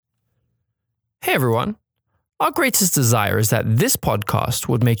Hey everyone. Our greatest desire is that this podcast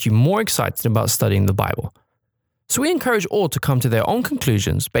would make you more excited about studying the Bible. So we encourage all to come to their own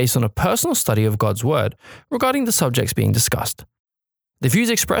conclusions based on a personal study of God's Word regarding the subjects being discussed. The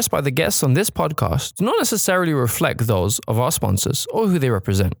views expressed by the guests on this podcast do not necessarily reflect those of our sponsors or who they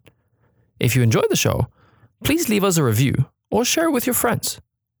represent. If you enjoy the show, please leave us a review or share it with your friends.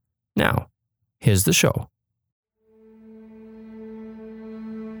 Now, here's the show.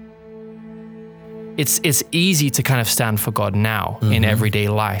 It's easy to kind of stand for God now in everyday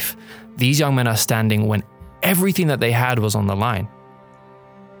life. These young men are standing when everything that they had was on the line.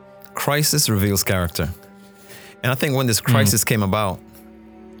 Crisis reveals character. And I think when this crisis came about,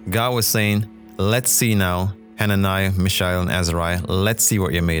 God was saying, let's see now, Hananiah, Mishael, and Azariah, let's see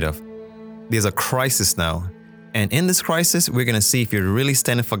what you're made of. There's a crisis now. And in this crisis, we're going to see if you're really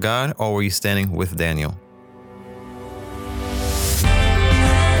standing for God or were you standing with Daniel.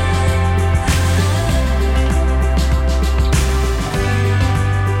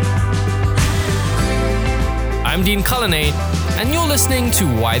 I'm Dean Cullinane, and you're listening to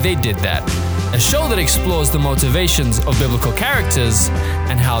Why They Did That, a show that explores the motivations of biblical characters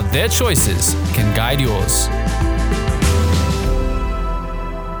and how their choices can guide yours.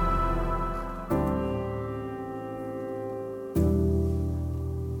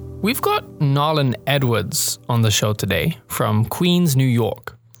 We've got Nolan Edwards on the show today from Queens, New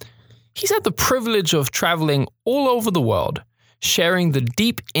York. He's had the privilege of traveling all over the world, sharing the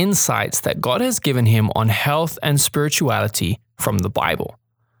deep insights that God has given him on health and spirituality from the Bible.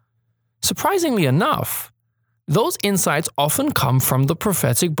 Surprisingly enough, those insights often come from the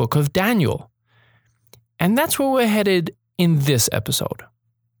prophetic book of Daniel. And that's where we're headed in this episode.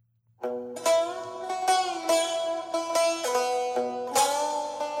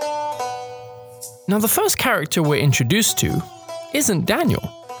 Now, the first character we're introduced to isn't Daniel.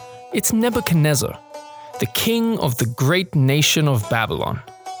 It's Nebuchadnezzar, the king of the great nation of Babylon.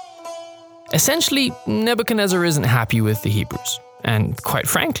 Essentially, Nebuchadnezzar isn't happy with the Hebrews, and quite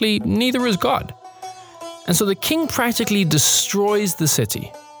frankly, neither is God. And so the king practically destroys the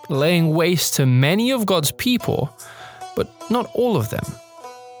city, laying waste to many of God's people, but not all of them.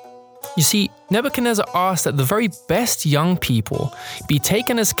 You see, Nebuchadnezzar asked that the very best young people be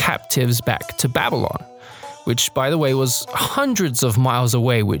taken as captives back to Babylon, which, by the way, was hundreds of miles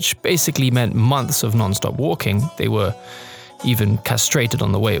away, which basically meant months of non-stop walking. They were even castrated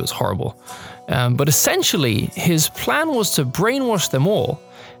on the way. It was horrible. But essentially, his plan was to brainwash them all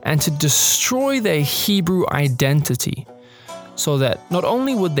and to destroy their Hebrew identity so that not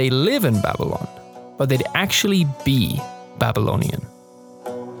only would they live in Babylon, but they'd actually be Babylonian.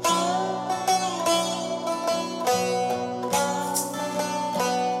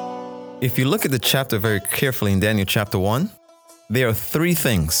 If you look at the chapter very carefully in Daniel chapter 1, there are three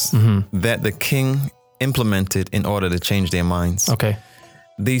things that the king implemented in order to change their minds. Okay.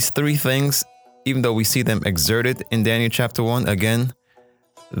 These three things, even though we see them exerted in Daniel chapter 1, again,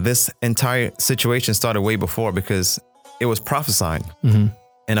 this entire situation started way before because it was prophesied.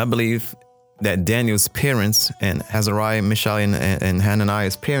 And I believe that Daniel's parents and Azariah, Mishael, and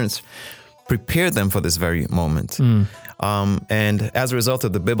Hananiah's parents prepared them for this very moment. And as a result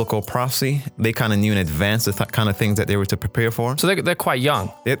of the biblical prophecy, they kind of knew in advance the kind of things that they were to prepare for. So they're quite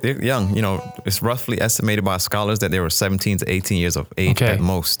young. They're young. You know, it's roughly estimated by scholars that they were 17 to 18 years of age at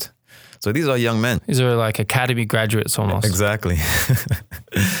most. So these are young men. These are like academy graduates almost. Exactly.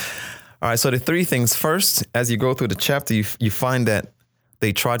 All right. So the three things. First, as you go through the chapter, you find that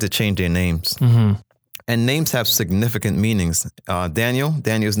they tried to change their names. And names have significant meanings.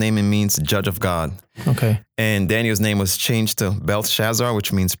 Daniel's name means judge of God. Okay. And Daniel's name was changed to Belshazzar,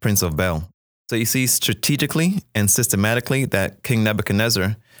 which means Prince of Bel. So you see strategically and systematically that King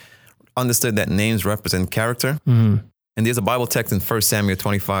Nebuchadnezzar understood that names represent character. And there's a Bible text in 1 Samuel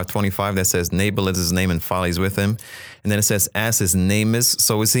 25:25 that says, Nabal is his name and folly is with him. And then it says, as his name is,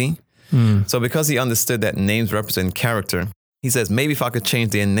 so is he. So because he understood that names represent character, he says, maybe if I could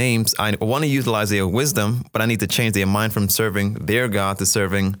change their names, I want to utilize their wisdom, but I need to change their mind from serving their God to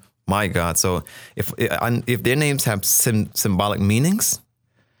serving my God. So if their names have symbolic meanings,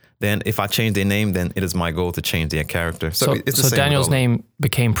 then if I change their name, then it is my goal to change their character. So Daniel's name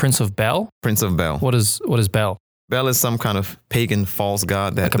became Prince of Bel? Prince of Bel. What is Bel? Bel is some kind of pagan false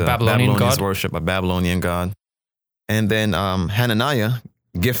god that like the Babylonians god? Worship, a Babylonian god. And then Hananiah,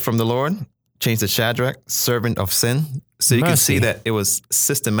 gift from the Lord, changed to Shadrach, servant of sin. So you can see that it was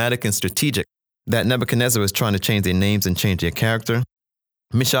systematic and strategic, that Nebuchadnezzar was trying to change their names and change their character.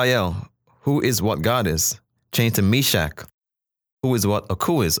 Mishael, who is what God is, changed to Meshach, who is what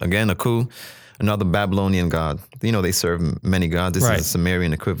Aku is. Again, Aku, another Babylonian god. You know, they serve many gods. This is a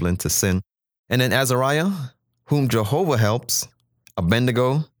Sumerian equivalent to sin. And then Azariah, whom Jehovah helps,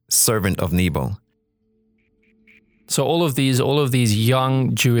 Abednego, servant of Nebo. So all of these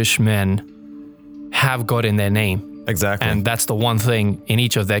young Jewish men have God in their name. Exactly. And that's the one thing in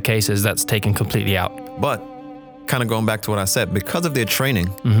each of their cases that's taken completely out. But kind of going back to what I said, because of their training,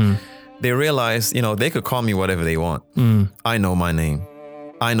 they realized, they could call me whatever they want. I know my name.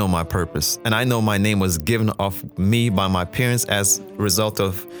 I know my purpose. And I know my name was given of me by my parents as a result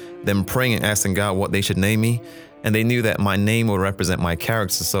of them praying and asking God what they should name me. And they knew that my name will represent my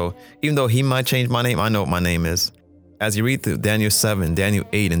character. So even though he might change my name, I know what my name is. As you read through Daniel 7, Daniel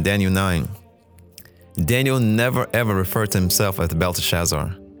 8, and Daniel 9, Daniel never ever referred to himself as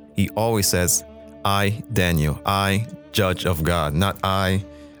Belteshazzar. He always says, I, Daniel, I, judge of God, not I,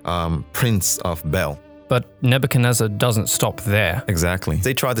 prince of Bel. But Nebuchadnezzar doesn't stop there. Exactly.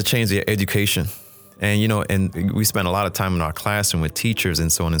 They tried to change their education. And, and we spent a lot of time in our classroom with teachers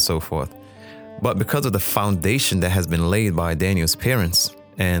and so on and so forth. But because of the foundation that has been laid by Daniel's parents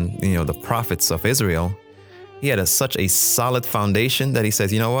and, the prophets of Israel, he had such a solid foundation that he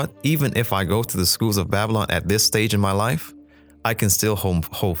says, you know what? Even if I go to the schools of Babylon at this stage in my life, I can still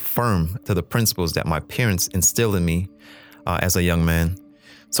hold firm to the principles that my parents instilled in me as a young man.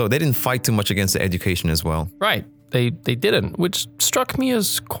 So they didn't fight too much against the education as well. Right. They didn't, which struck me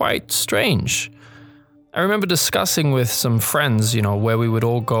as quite strange. I remember discussing with some friends, where we would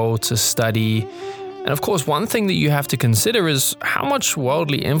all go to study. And of course, one thing that you have to consider is how much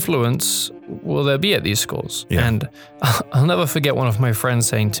worldly influence will there be at these schools? Yeah. And I'll never forget one of my friends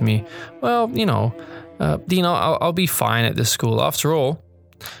saying to me, well, Dino, I'll be fine at this school. After all,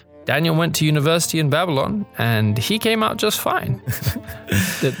 Daniel went to university in Babylon and he came out just fine.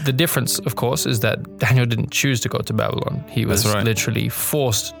 The difference, of course, is that Daniel didn't choose to go to Babylon. He was literally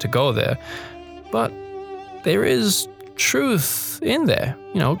forced to go there. But there is truth in there.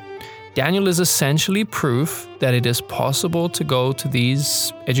 Daniel is essentially proof that it is possible to go to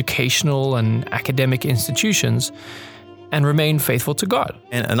these educational and academic institutions and remain faithful to God.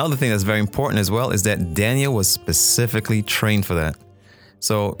 And another thing that's very important as well is that Daniel was specifically trained for that.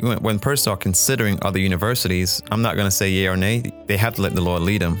 So when persons are considering other universities, I'm not going to say yay or nay. They have to let the Lord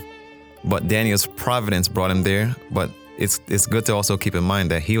lead them. But Daniel's providence brought him there. But it's good to also keep in mind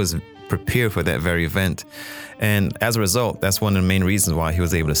that he was prepared for that very event. And as a result, that's one of the main reasons why he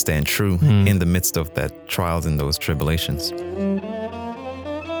was able to stand true in the midst of that trials and those tribulations.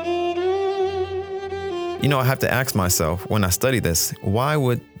 I have to ask myself when I study this, why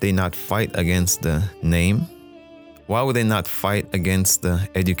would they not fight against the name? Why would they not fight against the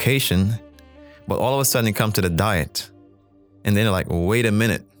education? But all of a sudden it comes to the diet. And then they're like, wait a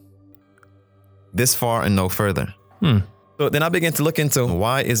minute. This far and no further. So then I began to look into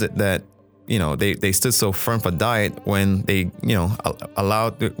why is it that, they stood so firm for diet when they,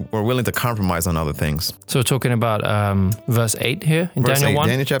 were willing to compromise on other things. So we're talking about verse 8 here in Daniel 1?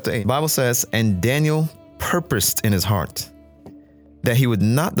 Daniel chapter 8. The Bible says, and Daniel purposed in his heart that he would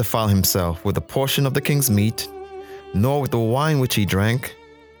not defile himself with a portion of the king's meat, nor with the wine which he drank.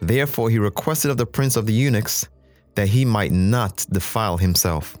 Therefore he requested of the prince of the eunuchs that he might not defile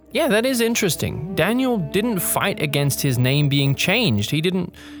himself. Yeah, that is interesting. Daniel didn't fight against his name being changed. He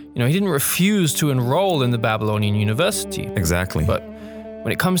didn't refuse to enroll in the Babylonian university. Exactly. But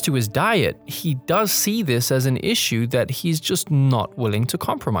when it comes to his diet, he does see this as an issue that he's just not willing to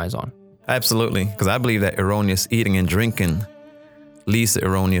compromise on. Absolutely, because I believe that erroneous eating and drinking leads to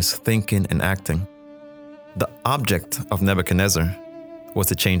erroneous thinking and acting. The object of Nebuchadnezzar was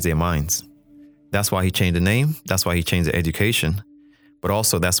to change their minds. That's why he changed the name. That's why he changed the education. But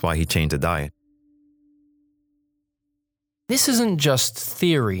also that's why he changed the diet. This isn't just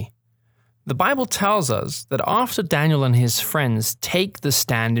theory. The Bible tells us that after Daniel and his friends take the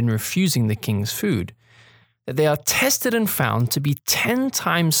stand in refusing the king's food, that they are tested and found to be 10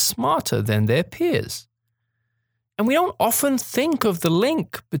 times smarter than their peers. And we don't often think of the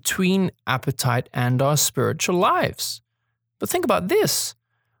link between appetite and our spiritual lives. But think about this.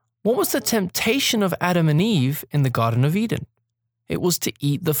 What was the temptation of Adam and Eve in the Garden of Eden? It was to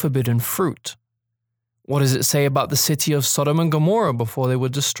eat the forbidden fruit. What does it say about the city of Sodom and Gomorrah before they were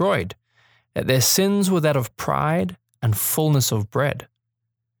destroyed? That their sins were that of pride and fullness of bread.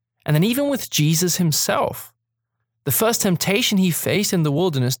 And then even with Jesus himself, the first temptation he faced in the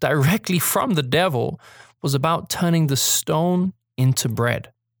wilderness directly from the devil was about turning the stone into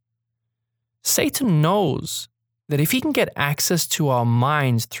bread. Satan knows that if he can get access to our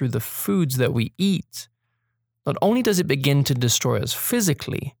minds through the foods that we eat, not only does it begin to destroy us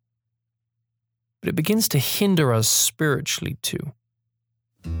physically, but it begins to hinder us spiritually too.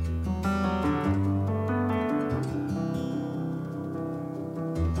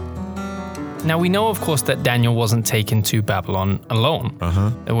 Now, we know, of course, that Daniel wasn't taken to Babylon alone.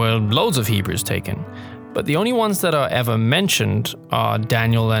 There were loads of Hebrews taken. But the only ones that are ever mentioned are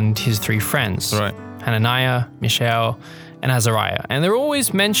Daniel and his 3 friends. Right. Hananiah, Mishael, and Azariah. And they're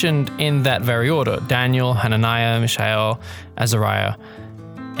always mentioned in that very order. Daniel, Hananiah, Mishael, Azariah.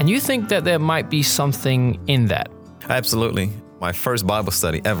 And you think that there might be something in that? Absolutely. My first Bible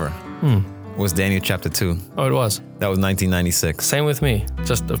study ever was Daniel chapter 2. Oh, it was? That was 1996. Same with me,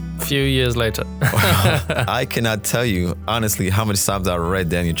 just a few years later. I cannot tell you, honestly, how many times I read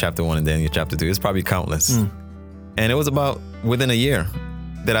Daniel chapter 1 and Daniel chapter 2. It's probably countless. And it was about within a year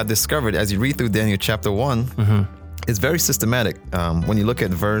that I discovered, as you read through Daniel chapter 1, it's very systematic. When you look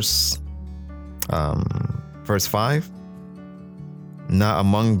at verse 5, now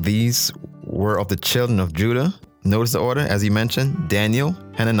among these were of the children of Judah, notice the order, as you mentioned, Daniel,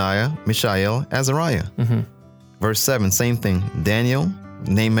 Hananiah, Mishael, Azariah. Verse 7, same thing. Daniel,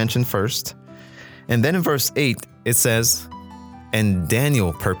 name mentioned first. And then in verse 8, it says, and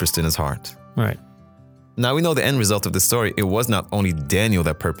Daniel purposed in his heart. Right. Now we know the end result of the story. It was not only Daniel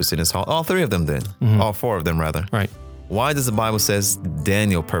that purposed in his heart. All 3 of them did. All 4 of them, rather. Right. Why does the Bible says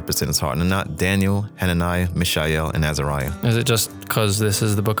Daniel purposed in his heart and not Daniel, Hananiah, Mishael, and Azariah? Is it just because this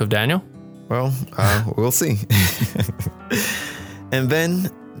is the book of Daniel? Well, we'll see. And then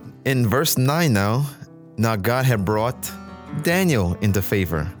in verse 9 now God had brought Daniel into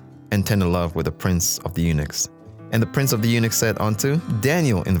favor and tender love with the prince of the eunuchs. And the prince of the eunuchs said unto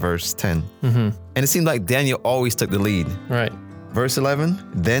Daniel in verse 10. And it seemed like Daniel always took the lead. Right. Verse 11,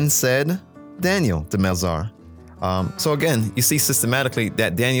 then said Daniel to Melzar. So again, you see systematically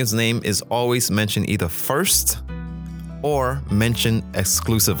that Daniel's name is always mentioned either first or mentioned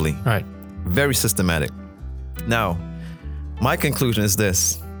exclusively. Right. Very systematic. Now, my conclusion is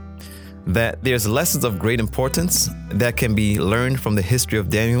this, that there's lessons of great importance that can be learned from the history of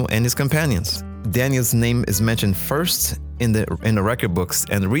Daniel and his companions. Daniel's name is mentioned first in the record books,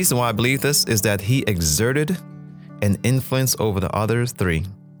 and the reason why I believe this is that he exerted an influence over the other 3.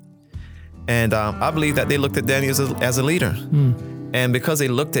 And I believe that they looked at Daniel as a leader. And because they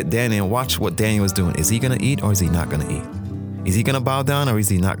looked at Daniel and watched what Daniel was doing, is he going to eat or is he not going to eat? Is he going to bow down or is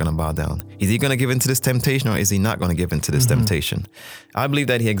he not going to bow down? Is he going to give into this temptation or is he not going to give into this temptation? I believe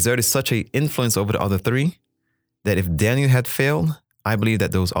that he exerted such an influence over the other 3 that if Daniel had failed, I believe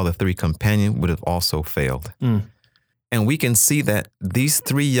that those other 3 companions would have also failed. And we can see that these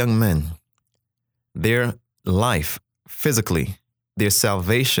 3 young men, their life physically, their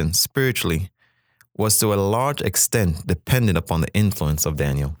salvation spiritually was to a large extent dependent upon the influence of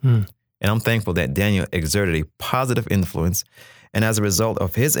Daniel. And I'm thankful that Daniel exerted a positive influence. And as a result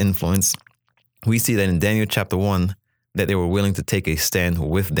of his influence, we see that in Daniel chapter 1, that they were willing to take a stand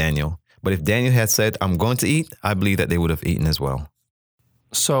with Daniel. But if Daniel had said, I'm going to eat, I believe that they would have eaten as well.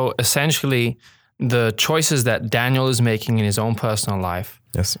 So essentially, the choices that Daniel is making in his own personal life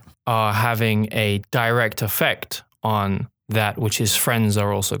are having a direct effect on that which his friends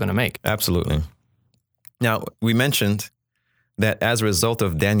are also going to make. Absolutely. Now, we mentioned that as a result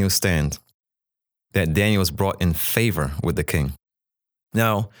of Daniel's stand, that Daniel was brought in favor with the king.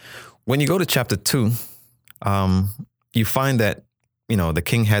 Now, when you go to chapter 2, you find that, the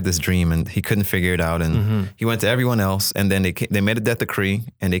king had this dream and he couldn't figure it out. And he went to everyone else, and then they made a death decree,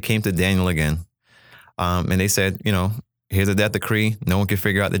 and they came to Daniel again. And they said, here's a death decree. No one can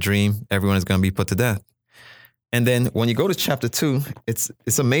figure out the dream. Everyone is going to be put to death. And then when you go to chapter 2,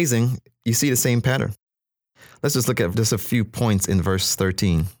 it's amazing. You see the same pattern. Let's just look at just a few points in verse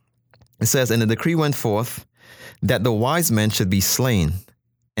 13. It says, and the decree went forth that the wise men should be slain.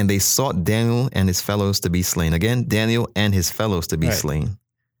 And they sought Daniel and his fellows to be slain. Again, Daniel and his fellows to be slain.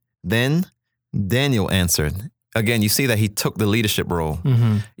 Then Daniel answered. Again, you see that he took the leadership role.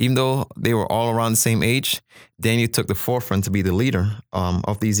 Even though they were all around the same age, Daniel took the forefront to be the leader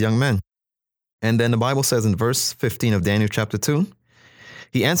of these young men. And then the Bible says in verse 15 of Daniel chapter 2,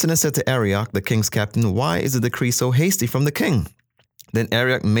 he answered and said to Arioch, the king's captain, why is the decree so hasty from the king? Then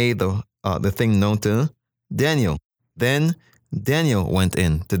Arioch made the thing known to Daniel. Then Daniel went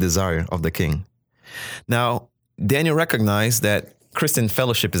in to desire of the king. Now, Daniel recognized that Christian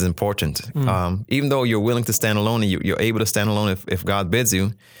fellowship is important. Even though you're willing to stand alone and you're able to stand alone if God bids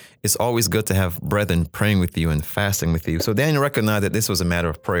you, it's always good to have brethren praying with you and fasting with you. So Daniel recognized that this was a matter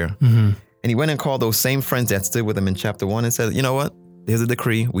of prayer. And he went and called those same friends that stood with him in chapter 1 and said, you know what? Here's a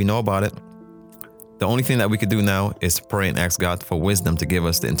decree. We know about it. The only thing that we could do now is pray and ask God for wisdom to give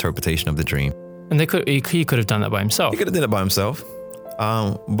us the interpretation of the dream. And he could have done that by himself. He could have done it by himself.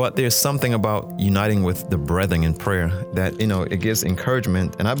 But there's something about uniting with the brethren in prayer that, it gives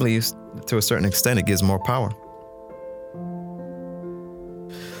encouragement. And I believe to a certain extent, it gives more power.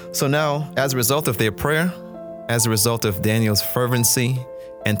 So now, as a result of their prayer, as a result of Daniel's fervency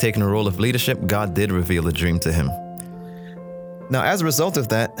and taking a role of leadership, God did reveal the dream to him. Now, as a result of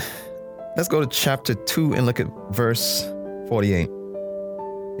that, let's go to chapter 2 and look at verse 48.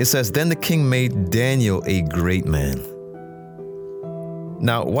 It says, "Then the king made Daniel a great man."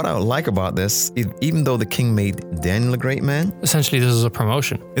 Now, what I like about this, even though the king made Daniel a great man, Essentially, this is a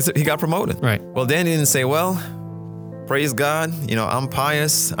promotion. he got promoted. Right. Well, Daniel didn't say, well, praise God, I'm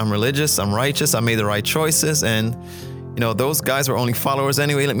pious, I'm religious, I'm righteous, I made the right choices, and, those guys were only followers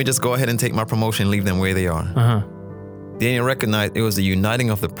anyway. Let me just go ahead and take my promotion and leave them where they are. Uh-huh. Daniel recognized it was the uniting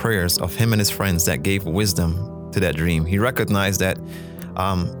of the prayers of him and his friends that gave wisdom to that dream. He recognized that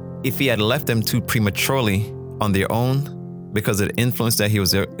if he had left them too prematurely on their own, because of the influence that he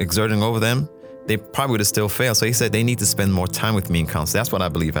was exerting over them, they probably would have still failed. So he said, they need to spend more time with me in council. That's what I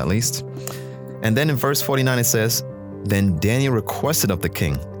believe, at least. And then in verse 49, it says, "Then Daniel requested of the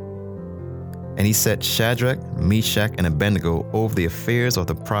king, and he set Shadrach, Meshach, and Abednego over the affairs of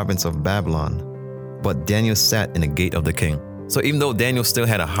the province of Babylon. But Daniel sat in the gate of the king." So even though Daniel still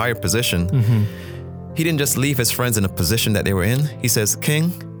had a higher position, he didn't just leave his friends in a position that they were in. He says,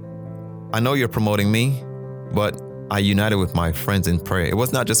 "King, I know you're promoting me, but I united with my friends in prayer." It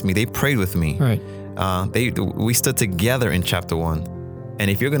was not just me. They prayed with me. Right. We stood together in chapter 1.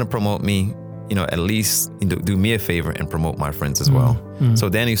 And if you're going to promote me, at least do me a favor and promote my friends as well. So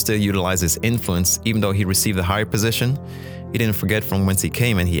Daniel still utilized his influence. Even though he received a higher position, he didn't forget from whence he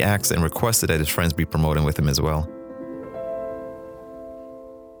came, and he asked and requested that his friends be promoted with him as well.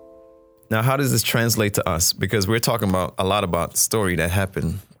 Now, how does this translate to us? Because we're talking about a lot about story that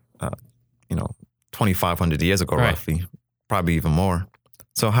happened, 2,500 years ago, roughly, probably even more.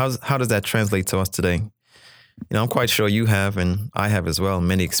 So how does that translate to us today? I'm quite sure you have, and I have as well,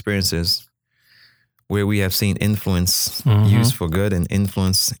 many experiences where we have seen influence used for good and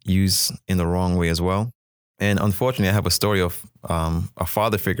influence used in the wrong way as well. And unfortunately, I have a story of a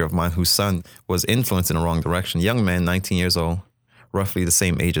father figure of mine whose son was influenced in the wrong direction. Young man, 19 years old, roughly the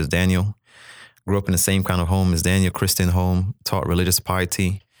same age as Daniel, grew up in the same kind of home as Daniel, Christian home, taught religious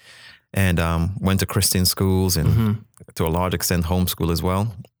piety, and went to Christian schools and to a large extent homeschool as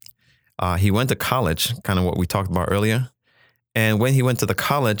well. He went to college, kind of what we talked about earlier. And when he went to the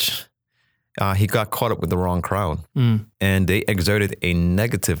college, he got caught up with the wrong crowd. And they exerted a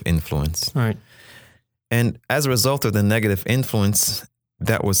negative influence. Right. And as a result of the negative influence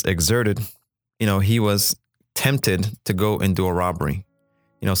that was exerted, he was tempted to go and do a robbery.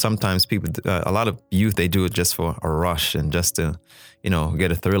 Sometimes people, a lot of youth, they do it just for a rush and just to,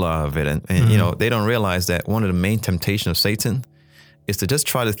 get a thrill out of it. And they don't realize that one of the main temptations of Satan is to just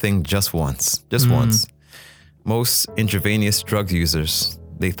try the thing just once. Most intravenous drug users,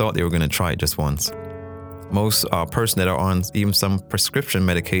 they thought they were going to try it just once. Most persons that are on even some prescription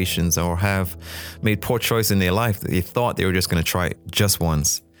medications or have made poor choices in their life, they thought they were just going to try it just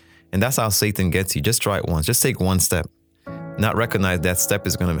once. And that's how Satan gets you. Just try it once. Just take one step. Not recognize that step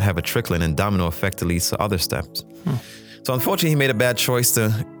is going to have a trickling and domino effect that leads to other steps. So unfortunately, he made a bad choice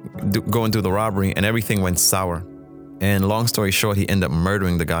to go and do the robbery, and everything went sour. And long story short, he ended up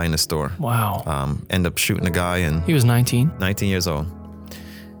murdering the guy in the store. Wow. Ended up shooting the guy. And he was 19? 19 years old.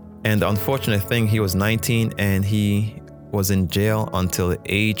 And the unfortunate thing, he was 19 and he was in jail until the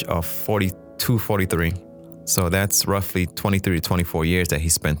age of 42, 43. So that's roughly 23 to 24 years that he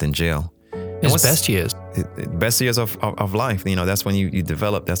spent in jail. His best years. Best years of life. That's when you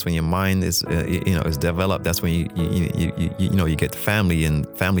develop. That's when your mind is developed. That's when you get family and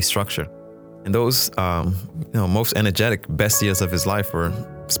family structure. And those most energetic best years of his life were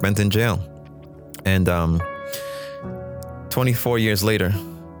spent in jail. And 24 years later,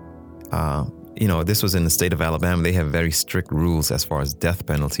 this was in the state of Alabama. They have very strict rules as far as death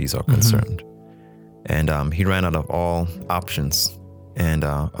penalties are concerned. And he ran out of all options. And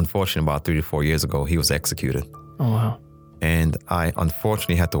unfortunately, about 3 to 4 years ago, he was executed. Oh, wow. And I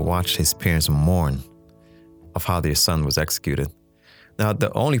unfortunately had to watch his parents mourn of how their son was executed. Now,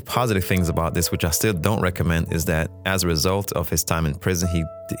 the only positive things about this, which I still don't recommend, is that as a result of his time in prison,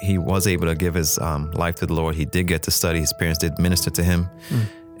 he was able to give his life to the Lord. He did get to study. His parents did minister to him.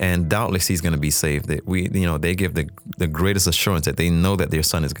 And doubtless he's going to be saved. They give the greatest assurance that they know that their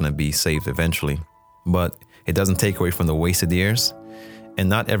son is going to be saved eventually. But it doesn't take away from the wasted years. And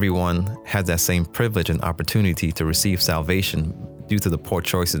not everyone has that same privilege and opportunity to receive salvation due to the poor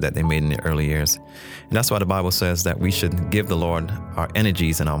choices that they made in their early years. And that's why the Bible says that we should give the Lord our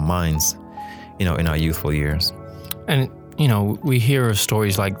energies and our minds, in our youthful years. And, we hear of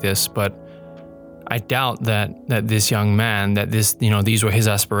stories like this, but I doubt that this young man, these were his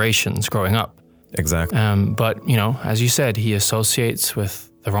aspirations growing up. Exactly. But, as you said, he associates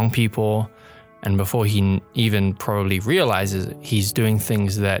with the wrong people. And before he even probably realizes it, he's doing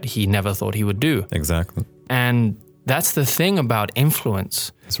things that he never thought he would do. Exactly. And that's the thing about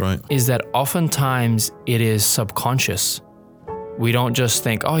influence. That's right. Is that oftentimes it is subconscious. We don't just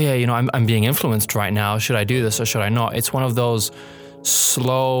think, oh yeah, I'm being influenced right now. Should I do this or should I not? It's one of those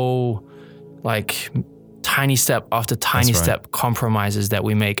slow, like tiny step after tiny step compromises that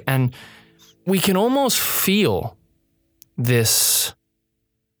we make. And we can almost feel this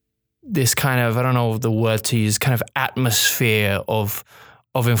kind of, I don't know the word to use, kind of atmosphere of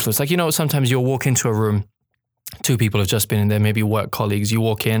influence. Like, sometimes you'll walk into a room, two people have just been in there, maybe work colleagues, you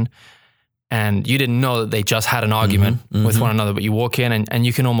walk in and you didn't know that they just had an argument with one another, but you walk in and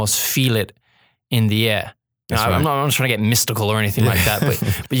you can almost feel it in the air. I'm not trying to get mystical or anything like that,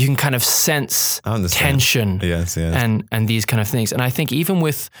 but you can kind of sense tension and these kind of things. And I think even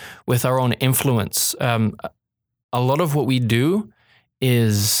with our own influence, a lot of what we do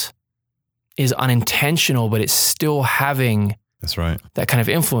is unintentional, but it's still having that kind of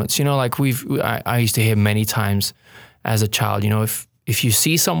influence. Like I used to hear many times as a child, if you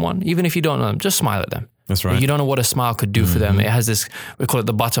see someone, even if you don't know them, just smile at them. That's right. You don't know what a smile could do for them. It has this, we call it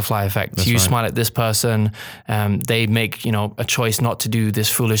the butterfly effect. You smile at this person, they make, a choice not to do this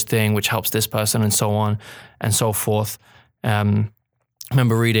foolish thing, which helps this person, and so on and so forth. I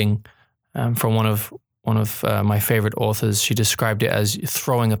remember reading from one of my favorite authors. She described it as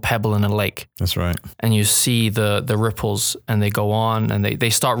throwing a pebble in a lake. That's right. And you see the ripples, and they go on, and they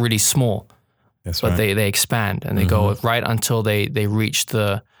start really small. But they expand, and they go right until they reach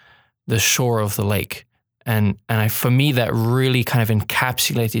the shore of the lake. And for me, that really kind of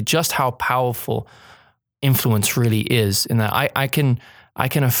encapsulated just how powerful influence really is, in that I can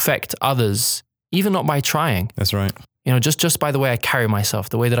affect others, even not by trying. That's right. Just by the way I carry myself,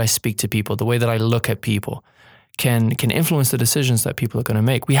 the way that I speak to people, the way that I look at people can influence the decisions that people are going to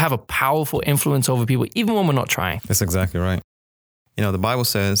make. We have a powerful influence over people, even when we're not trying. That's exactly right. The Bible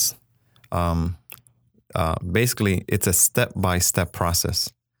says, basically, it's a step-by-step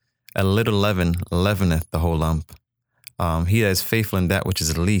process. A little leaven leaveneth the whole lump. He that is faithful in that which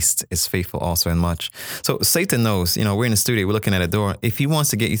is least is faithful also in much. So Satan knows, we're in the studio, we're looking at a door. If he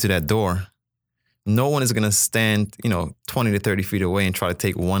wants to get you to that door, no one is going to stand, 20 to 30 feet away and try to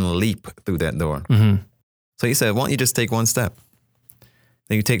take one leap through that door. So he said, why don't you just take one step?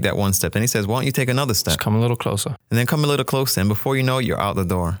 Then you take that one step. Then he says, why don't you take another step? Just come a little closer. And then come a little closer. And before you know it, you're out the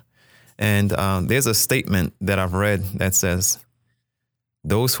door. And there's a statement that I've read that says,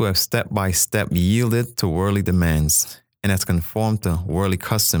 those who have step by step yielded to worldly demands and has conformed to worldly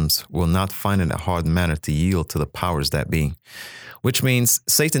customs will not find it a hard matter to yield to the powers that be. Which means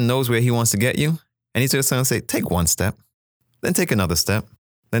Satan knows where he wants to get you. And he's just going to say, take one step, then take another step,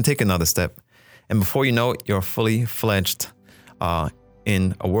 then take another step. And before you know it, you're fully fledged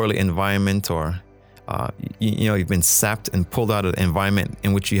in a worldly environment, or you've been sapped and pulled out of the environment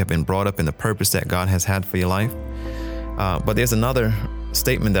in which you have been brought up in the purpose that God has had for your life. But there's another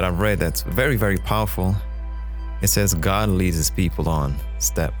statement that I've read that's very, very powerful. It says, God leads his people on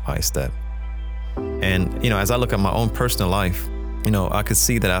step by step. And, as I look at my own personal life, I could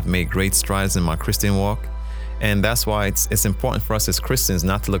see that I've made great strides in my Christian walk. And that's why it's important for us as Christians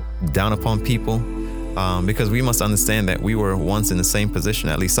not to look down upon people, because we must understand that we were once in the same position.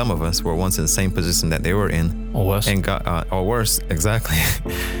 At least some of us were once in the same position that they were in. Or worse. And God, or worse, exactly.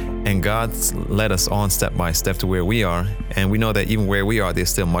 And God led us on step by step to where we are. And we know that even where we are, there's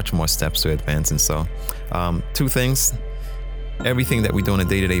still much more steps to advance. And so, two things. Everything that we do on a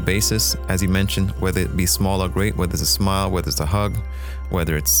day-to-day basis, as you mentioned, whether it be small or great, whether it's a smile, whether it's a hug,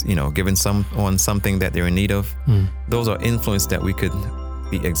 whether it's, giving someone something that they're in need of, those are influence that we could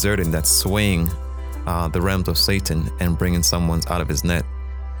be exerting, that's swaying the realms of Satan and bringing someone out of his net.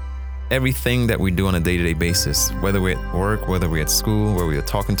 Everything that we do on a day-to-day basis, whether we're at work, whether we're at school, whether we're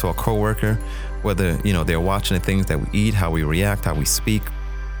talking to a coworker, whether, they're watching the things that we eat, how we react, how we speak,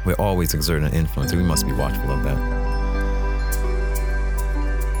 we're always exerting an influence, and we must be watchful of that.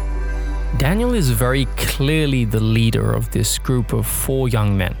 Daniel is very clearly the leader of this group of 4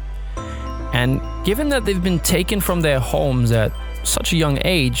 young men. And given that they've been taken from their homes at such a young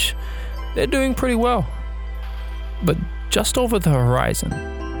age, they're doing pretty well. But just over the horizon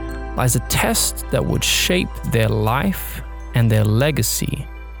lies a test that would shape their life and their legacy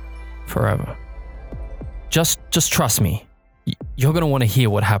forever. Just trust me, you're going to want to hear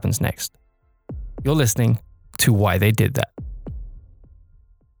what happens next. You're listening to Why They Did That.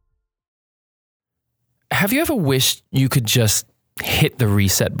 Have you ever wished you could just hit the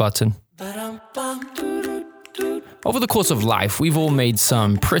reset button? Over the course of life, we've all made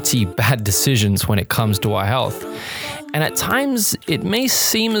some pretty bad decisions when it comes to our health. And at times, it may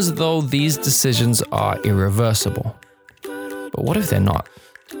seem as though these decisions are irreversible. But what if they're not?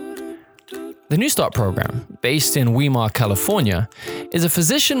 The New Start program, based in Weimar, California, is a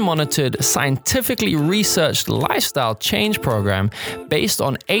physician-monitored, scientifically researched lifestyle change program based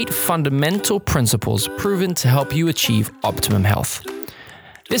on 8 fundamental principles proven to help you achieve optimum health.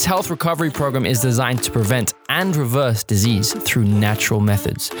 This health recovery program is designed to prevent and reverse disease through natural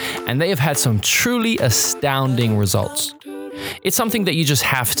methods, and they have had some truly astounding results. It's something that you just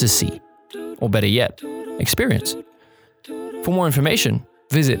have to see, or better yet, experience. For more information,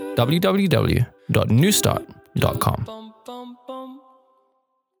 visit www.newstart.com.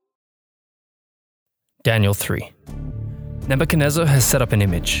 Daniel 3. Nebuchadnezzar has set up an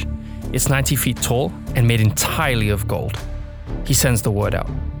image. It's 90 feet tall and made entirely of gold. He sends the word out.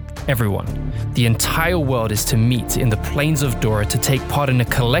 Everyone, the entire world is to meet in the plains of Dura to take part in a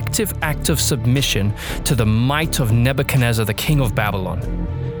collective act of submission to the might of Nebuchadnezzar, the king of Babylon.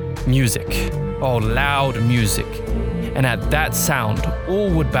 Music, oh, loud music. And at that sound, all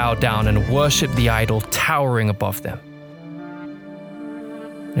would bow down and worship the idol towering above them.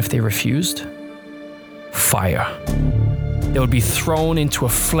 If they refused, fire. They would be thrown into a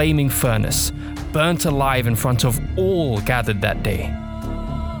flaming furnace, burnt alive in front of all gathered that day.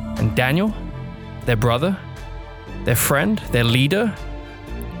 And Daniel, their brother, their friend, their leader,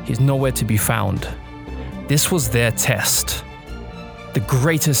 he's nowhere to be found. This was their test, the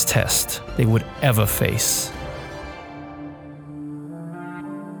greatest test they would ever face.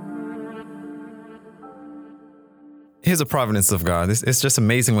 Here's the providence of God. It's just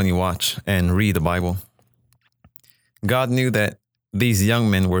amazing when you watch and read the Bible. God knew that these young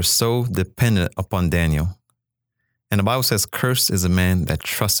men were so dependent upon Daniel. And the Bible says, cursed is a man that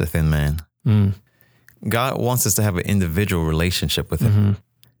trusteth in man. God wants us to have an individual relationship with him.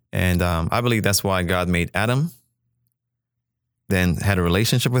 And I believe that's why God made Adam, then had a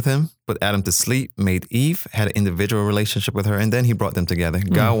relationship with him, put Adam to sleep, made Eve, had an individual relationship with her, and then he brought them together.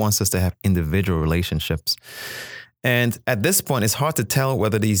 God wants us to have individual relationships. And at this point, it's hard to tell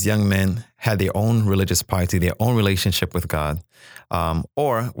whether these young men had their own religious piety, their own relationship with God,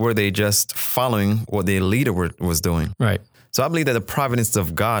 or were they just following what their leader was doing. Right. So I believe that the providence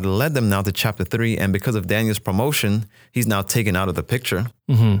of God led them now to chapter 3. And because of Daniel's promotion, he's now taken out of the picture.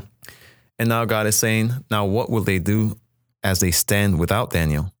 And now God is saying, now what will they do as they stand without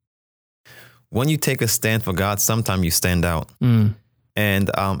Daniel? When you take a stand for God, sometimes you stand out. And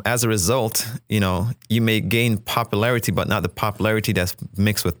as a result, you may gain popularity, but not the popularity that's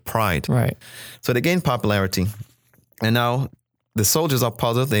mixed with pride. Right. So they gained popularity. And now the soldiers are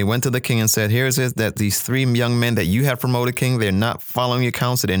puzzled. They went to the king and said, here's it, that these 3 young men that you have promoted, king, they're not following your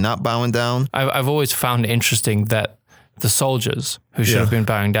counsel. They're not bowing down. I've always found it interesting that the soldiers, who should have been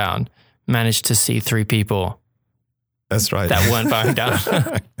bowing down, managed to see 3 people That's right. that weren't bowing down.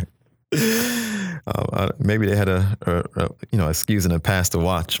 Maybe they had a excuse in the past to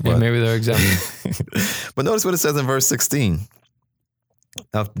watch. But, Yeah, maybe they're examining. but notice what it says in verse 16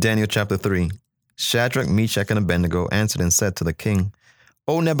 of Daniel chapter 3. Shadrach, Meshach, and Abednego answered and said to the king,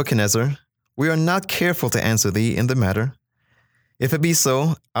 O Nebuchadnezzar, we are not careful to answer thee in the matter. If it be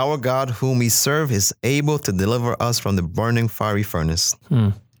so, our God whom we serve is able to deliver us from the burning fiery furnace.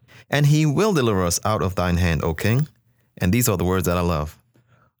 And he will deliver us out of thine hand, O king. And these are the words that I love.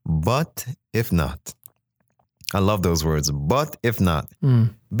 But if not, I love those words. But if not,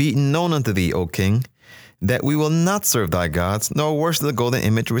 be it known unto thee, O king, that we will not serve thy gods, nor worship the golden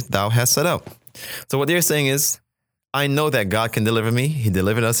image which thou hast set up. So what they're saying is, I know that God can deliver me. He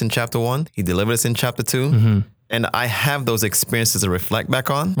delivered us in chapter 1. He delivered us in chapter 2. And I have those experiences to reflect back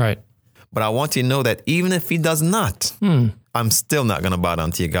on. Right. But I want you to know that even if he does not, I'm still not going to bow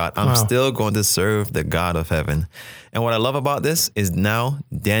down to your God. I'm still going to serve the God of heaven. And what I love about this is now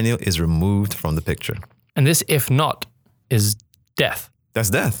Daniel is removed from the picture. And this, if not, is death. That's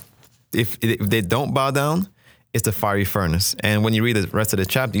death. If they don't bow down, it's the fiery furnace. And when you read the rest of the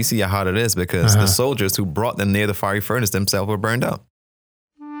chapter, you see how hard it is because the soldiers who brought them near the fiery furnace themselves were burned out.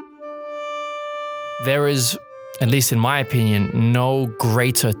 There is, at least in my opinion, no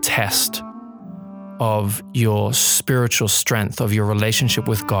greater test of your spiritual strength, of your relationship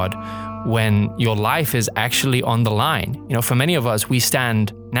with God, when your life is actually on the line. For many of us, we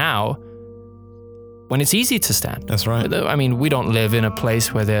stand now when it's easy to stand. That's right. I mean, we don't live in a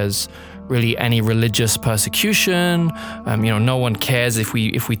place where there's really any religious persecution. No one cares if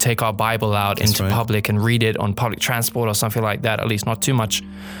we take our Bible out into public and read it on public transport or something like that, at least not too much.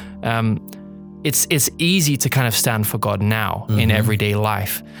 It's easy to kind of stand for God now in everyday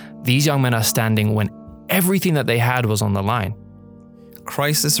life. These young men are standing when everything that they had was on the line.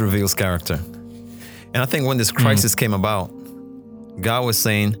 Crisis reveals character. And I think when this crisis came about, God was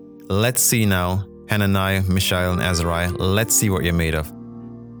saying, let's see now, Hananiah, Mishael, and Azariah, let's see what you're made of.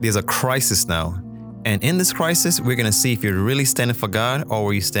 There's a crisis now. And in this crisis, we're going to see if you're really standing for God or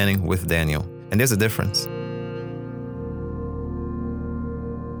were you standing with Daniel. And there's a difference.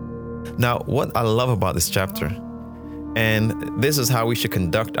 Now, what I love about this chapter, and this is how we should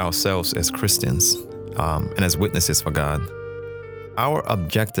conduct ourselves as Christians and as witnesses for God. Our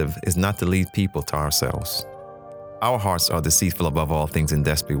objective is not to lead people to ourselves. Our hearts are deceitful above all things and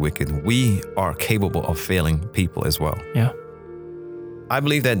desperately wicked. We are capable of failing people as well. Yeah. I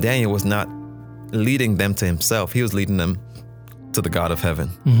believe that Daniel was not leading them to himself. He was leading them to the God of heaven.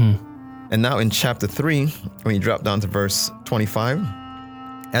 And now in chapter 3, when you drop down to verse 25,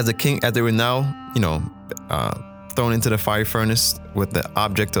 as they were now, thrown into the fiery furnace with the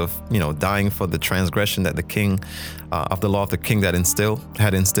object of, dying for the transgression that the king of the law of the king that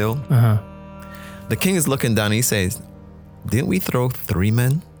had instilled. The king is looking down and he says, didn't we throw 3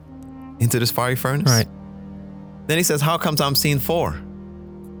 men into this fiery furnace? Right. Then he says, how comes I'm seeing 4?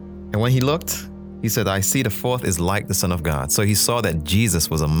 And when he looked, he said, I see the 4th is like the Son of God. So he saw that Jesus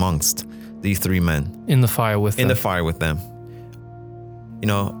was amongst these 3 men. In the fire with them. In the fire with them.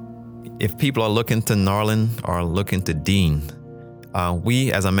 If people are looking to Narlin or looking to Dean,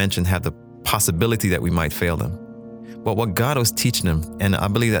 we, as I mentioned, have the possibility that we might fail them. But what God was teaching them, and I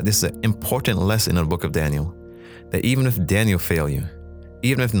believe that this is an important lesson in the book of Daniel, that even if Daniel fails you,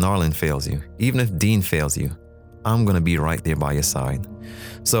 even if Narlin fails you, even if Dean fails you, I'm going to be right there by your side.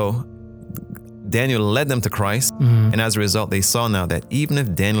 So Daniel led them to Christ, and as a result, they saw now that even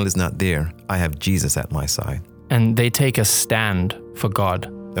if Daniel is not there, I have Jesus at my side. And they take a stand for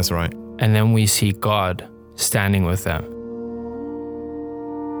God. That's right. And then we see God standing with them.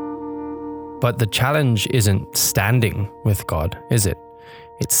 But the challenge isn't standing with God, is it?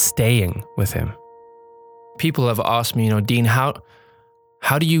 It's staying with him. People have asked me, Dean, how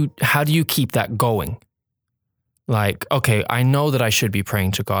do you keep that going? Like, okay, I know that I should be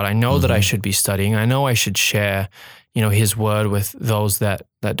praying to God. I know that I should be studying. I know I should share, his word with those that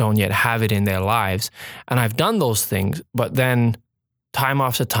don't yet have it in their lives. And I've done those things, but then time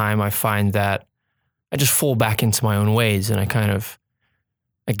after time, I find that I just fall back into my own ways and I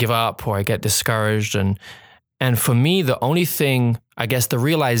give up or I get discouraged. And for me, the only thing, I guess the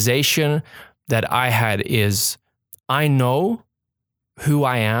realization that I had is I know who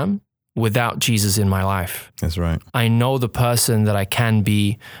I am without Jesus in my life. That's right. I know the person that I can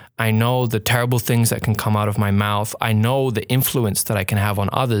be. I know the terrible things that can come out of my mouth. I know the influence that I can have on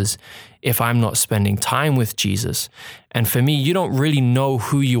others if I'm not spending time with Jesus. And for me, you don't really know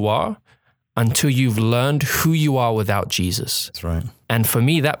who you are until you've learned who you are without Jesus. That's right. And for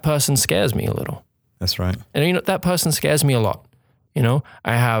me, that person scares me a little. That's right. And that person scares me a lot.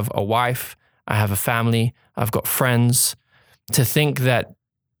 I have a wife, I have a family, I've got friends. To think of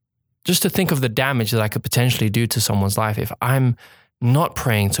the damage that I could potentially do to someone's life if I'm not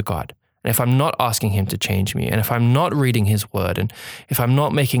praying to God, and if I'm not asking him to change me, and if I'm not reading his word, and if I'm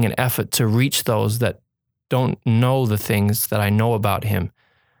not making an effort to reach those that don't know the things that I know about him,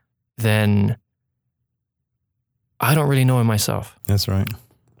 then I don't really know him myself. That's right.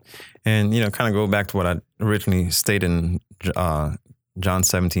 And, kind of go back to what I originally stated in John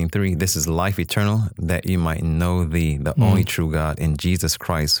 17:3, this is life eternal, that you might know thee, the only true God, in Jesus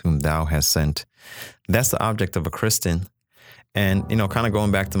Christ, whom thou hast sent. That's the object of a Christian. And, kind of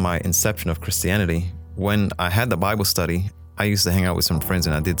going back to my inception of Christianity, when I had the Bible study, I used to hang out with some friends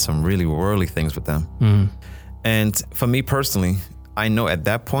and I did some really worldly things with them. And for me personally, I know at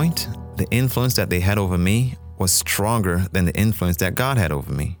that point, the influence that they had over me was stronger than the influence that God had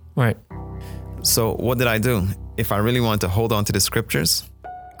over me. Right. So what did I do? If I really wanted to hold on to the scriptures,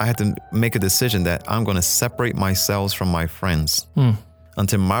 I had to make a decision that I'm going to separate myself from my friends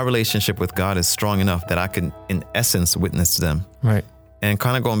until my relationship with God is strong enough that I can, in essence, witness to them. Right. And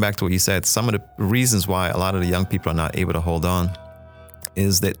kind of going back to what you said, some of the reasons why a lot of the young people are not able to hold on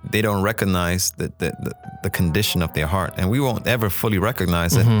is that they don't recognize the condition of their heart. And we won't ever fully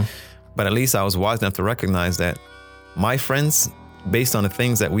recognize it. But at least I was wise enough to recognize that my friends, based on the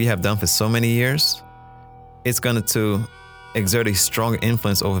things that we have done for so many years, it's going to exert a stronger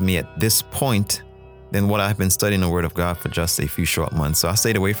influence over me at this point than what I've been studying the Word of God for just a few short months. So I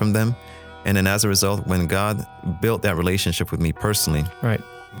stayed away from them. And then as a result, when God built that relationship with me personally, right,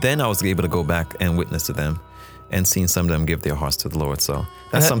 then I was able to go back and witness to them and seeing some of them give their hearts to the Lord. So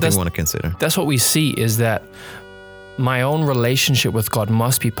that's something we want to consider. That's what we see, is that my own relationship with God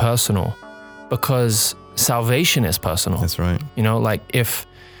must be personal, because salvation is personal. That's right. Like if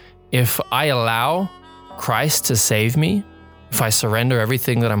I allow Christ to save me, if I surrender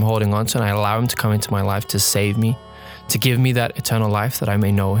everything that I'm holding on to and I allow him to come into my life to save me, to give me that eternal life that I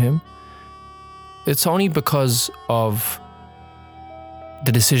may know him, it's only because of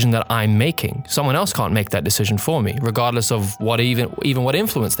the decision that I'm making. Someone else can't make that decision for me, regardless of what even what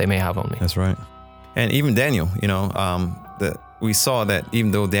influence they may have on me. That's right. And even Daniel, we saw that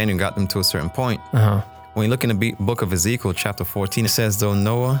even though Daniel got them to a certain point, when you look in the book of Ezekiel, chapter 14, it says, though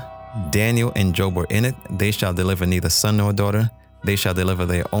Noah, Daniel, and Job were in it, they shall deliver neither son nor daughter. They shall deliver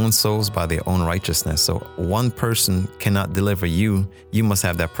their own souls by their own righteousness. So one person cannot deliver you. You must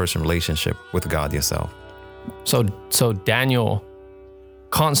have that personal relationship with God yourself. So Daniel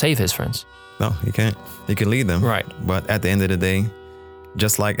can't save his friends. No, he can't. He can lead them. Right. But at the end of the day,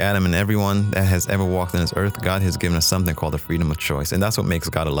 just like Adam and everyone that has ever walked on this earth, God has given us something called the freedom of choice. And that's what makes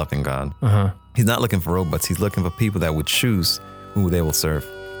God a loving God. He's not looking for robots. He's looking for people that would choose who they will serve.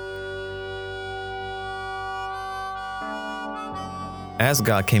 As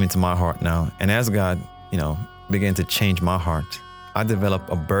God came into my heart now, and as God, began to change my heart, I developed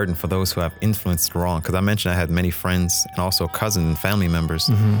a burden for those who have influenced wrong. Because I mentioned I had many friends and also cousins and family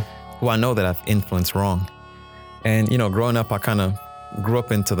members who I know that I've influenced wrong. And, growing up, I kind of grew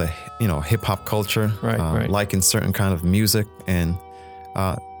up into the, hip hop culture, right. liking certain kind of music and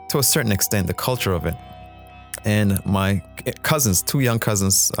to a certain extent, the culture of it. And my cousins, 2 young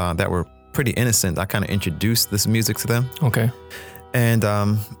cousins that were pretty innocent, I kind of introduced this music to them. Okay. And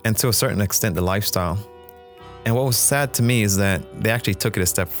to a certain extent, the lifestyle. And what was sad to me is that they actually took it a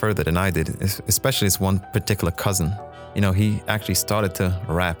step further than I did, especially this one particular cousin. He actually started to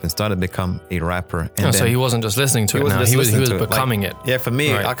rap and started to become a rapper. And so he wasn't just listening to it now, he was becoming it. Yeah, for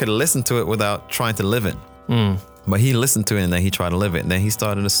me, right. I could listen to it without trying to live it. But he listened to it and then he tried to live it. And then he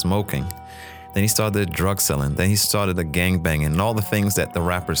started smoking. Then he started drug selling. Then he started the gang banging and all the things that the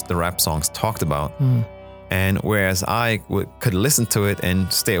rap songs talked about. And whereas I could listen to it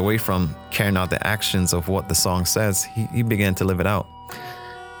and stay away from carrying out the actions of what the song says, he began to live it out.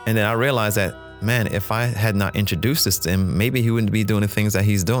 And then I realized that, man, if I had not introduced this to him, maybe he wouldn't be doing the things that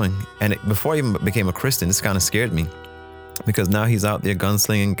he's doing. And before I even became a Christian, this kind of scared me. Because now he's out there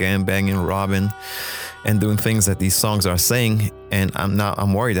gunslinging, gang banging, robbing, and doing things that these songs are saying. And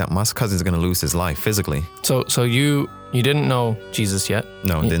I'm worried that my cousin's going to lose his life physically. So you didn't know Jesus yet?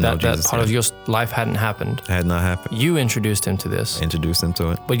 No, didn't know Jesus That part yet. of your life hadn't happened. It had not happened. You introduced him to this. Introduced him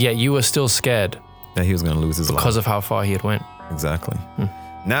to it. But yet you were still scared. That he was going to lose his life. Because of how far he had went. Exactly.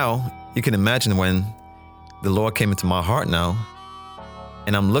 Now, you can imagine when the Lord came into my heart now,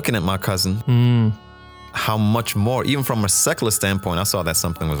 and I'm looking at my cousin, how much more, even from a secular standpoint, I saw that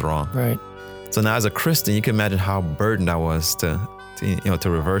something was wrong. Right. So now as a Christian, you can imagine how burdened I was to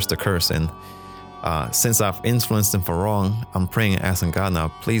reverse the curse. And since I've influenced him for wrong, I'm praying and asking God now,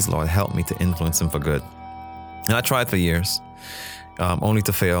 please, Lord, help me to influence him for good. And I tried for years, only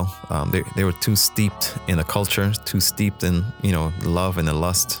to fail. They were too steeped in the culture, too steeped in, the love and the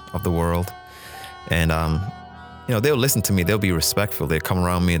lust of the world. And, they'll listen to me. They'll be respectful. They'll come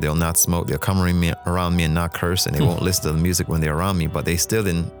around me and they'll not smoke. They'll come around me and not curse. And they won't listen to the music when they're around me, but they still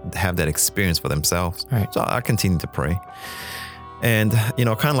didn't have that experience for themselves. Right. So I continued to pray. And,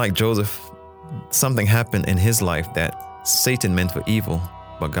 kind of like Joseph, something happened in his life that Satan meant for evil,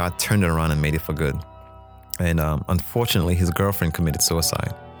 but God turned it around and made it for good. And unfortunately, his girlfriend committed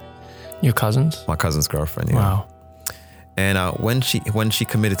suicide. Your cousins? My cousin's girlfriend, yeah. Wow. And when she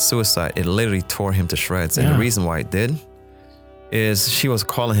committed suicide, it literally tore him to shreds. And the reason why it did is she was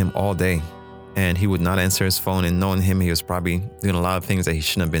calling him all day and he would not answer his phone. And knowing him, he was probably doing a lot of things that he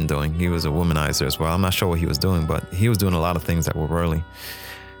shouldn't have been doing. He was a womanizer as well. I'm not sure what he was doing, but he was doing a lot of things that were worldly.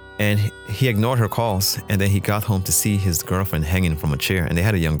 And he ignored her calls. And then he got home to see his girlfriend hanging from a chair. And they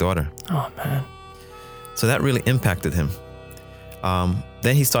had a young daughter. Oh, man. So that really impacted him.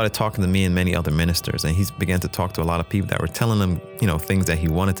 Then he started talking to me and many other ministers, and he began to talk to a lot of people that were telling him, things that he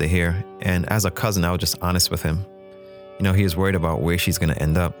wanted to hear. And as a cousin, I was just honest with him. He was worried about where she's going to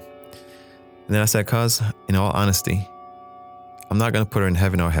end up. And then I said, cuz, in all honesty, I'm not going to put her in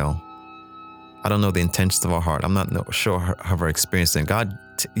heaven or hell. I don't know the intentions of her heart. I'm not sure of her experience. And God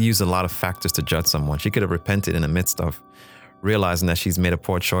used a lot of factors to judge someone. She could have repented in the midst of realizing that she's made a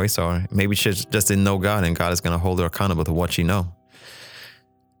poor choice, or maybe she just didn't know God and God is going to hold her accountable to what she knows.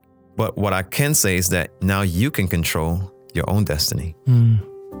 But what I can say is that now you can control your own destiny.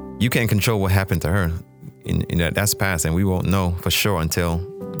 You can't control what happened to her. That's past, and we won't know for sure until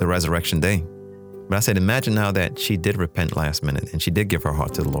the resurrection day. But I said, imagine now that she did repent last minute and she did give her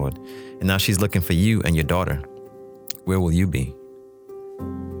heart to the Lord. And now she's looking for you and your daughter. Where will you be?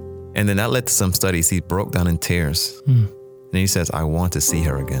 And then that led to some studies. He broke down in tears. And he says, I want to see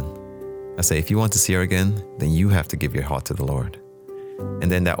her again. I say, if you want to see her again, then you have to give your heart to the Lord.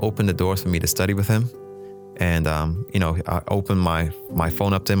 And then that opened the doors for me to study with him. And, I opened my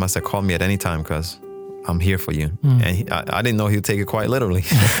phone up to him. I said, call me at any time because I'm here for you. And I didn't know he would take it quite literally.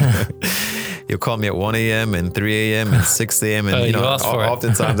 He'll call me at 1 a.m. and 3 a.m. and 6 a.m. And,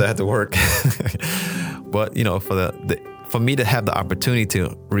 oftentimes I had to work. But, for me to have the opportunity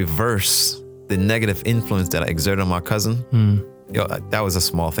to reverse the negative influence that I exerted on my cousin, that was a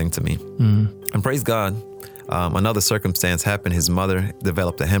small thing to me. And praise God, another circumstance happened. His mother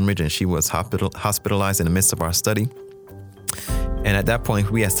developed a hemorrhage and she was hospitalized in the midst of our study. And at that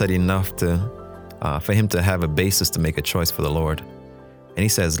point, we had studied enough for him to have a basis to make a choice for the Lord. And he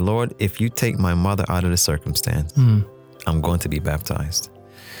says, Lord, if you take my mother out of the circumstance, I'm going to be baptized.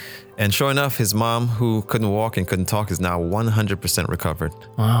 And sure enough, his mom, who couldn't walk and couldn't talk, is now 100% recovered.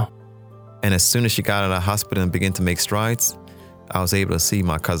 Wow. And as soon as she got out of the hospital and began to make strides, I was able to see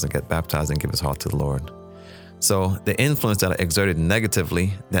my cousin get baptized and give his heart to the Lord. So the influence that I exerted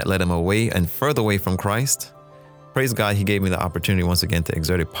negatively that led him away and further away from Christ, praise God, he gave me the opportunity once again to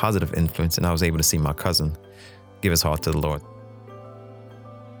exert a positive influence, and I was able to see my cousin give his heart to the Lord.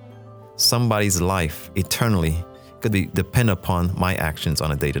 Somebody's life eternally could be dependent upon my actions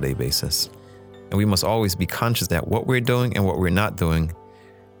on a day-to-day basis. And we must always be conscious that what we're doing and what we're not doing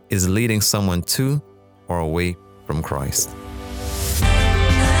is leading someone to or away from Christ.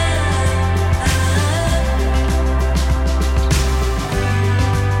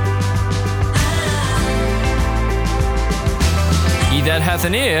 He that hath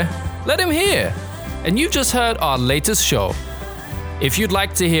an ear, let him hear. And you've just heard our latest show. If you'd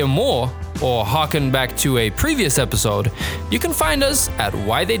like to hear more or hearken back to a previous episode, you can find us at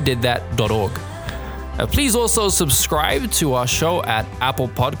whytheydidthat.org. Please also subscribe to our show at Apple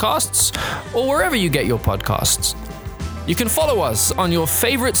Podcasts or wherever you get your podcasts. You can follow us on your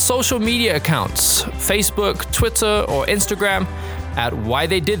favorite social media accounts, Facebook, Twitter, or Instagram at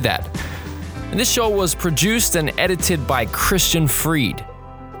whytheydidthat. And this show was produced and edited by Christian Freed.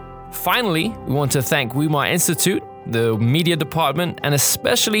 Finally, we want to thank Weimar Institute, the media department, and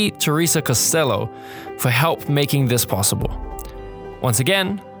especially Teresa Costello for help making this possible. Once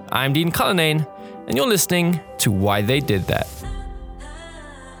again, I'm Dean Cullinane, and you're listening to Why They Did That.